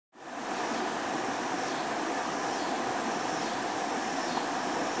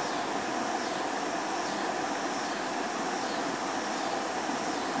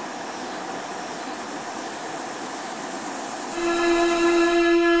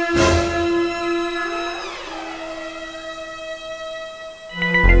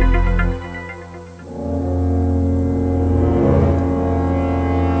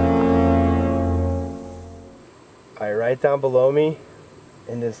right down below me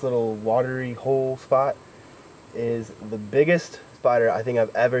in this little watery hole spot is the biggest spider I think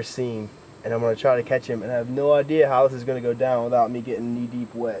I've ever seen, and I'm going to try to catch him, and I have no idea how this is going to go down without me getting knee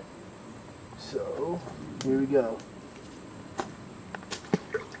deep wet. So here we go.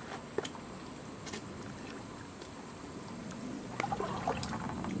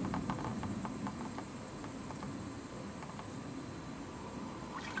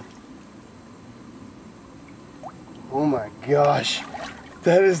 Oh my gosh,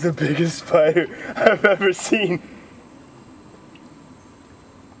 that is the biggest spider I've ever seen.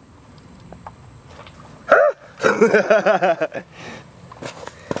 I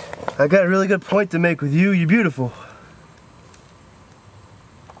got a really good point to make with you. You're beautiful.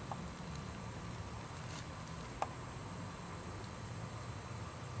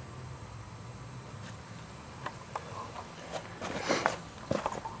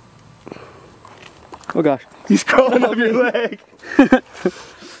 Oh gosh. He's crawling up your leg.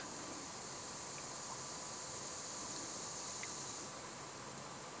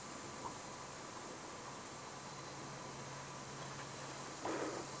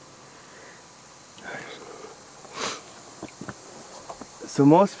 So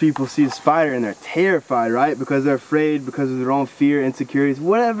most people see a spider and they're terrified, right? Because they're afraid, because of their own fear, insecurities,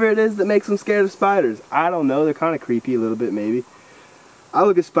 whatever it is that makes them scared of spiders. I don't know, they're kind of creepy a little bit maybe. I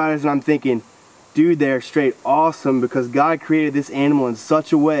look at spiders and I'm thinking, dude, they're straight awesome because God created this animal in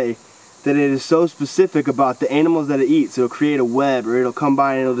such a way that it is so specific about the animals that it eats. So it'll create a web, or it'll come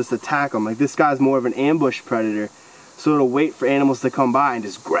by and it'll just attack them. Like this guy's more of an ambush predator, so it'll wait for animals to come by and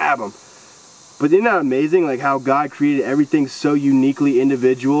just grab them. But isn't that amazing, like how God created everything so uniquely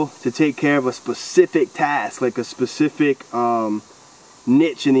individual to take care of a specific task, like a specific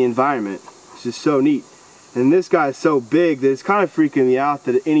niche in the environment. It's just so neat. And this guy's so big that it's kind of freaking me out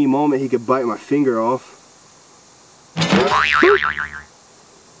that at any moment he could bite my finger off.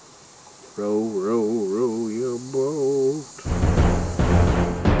 Row, row, row your boat.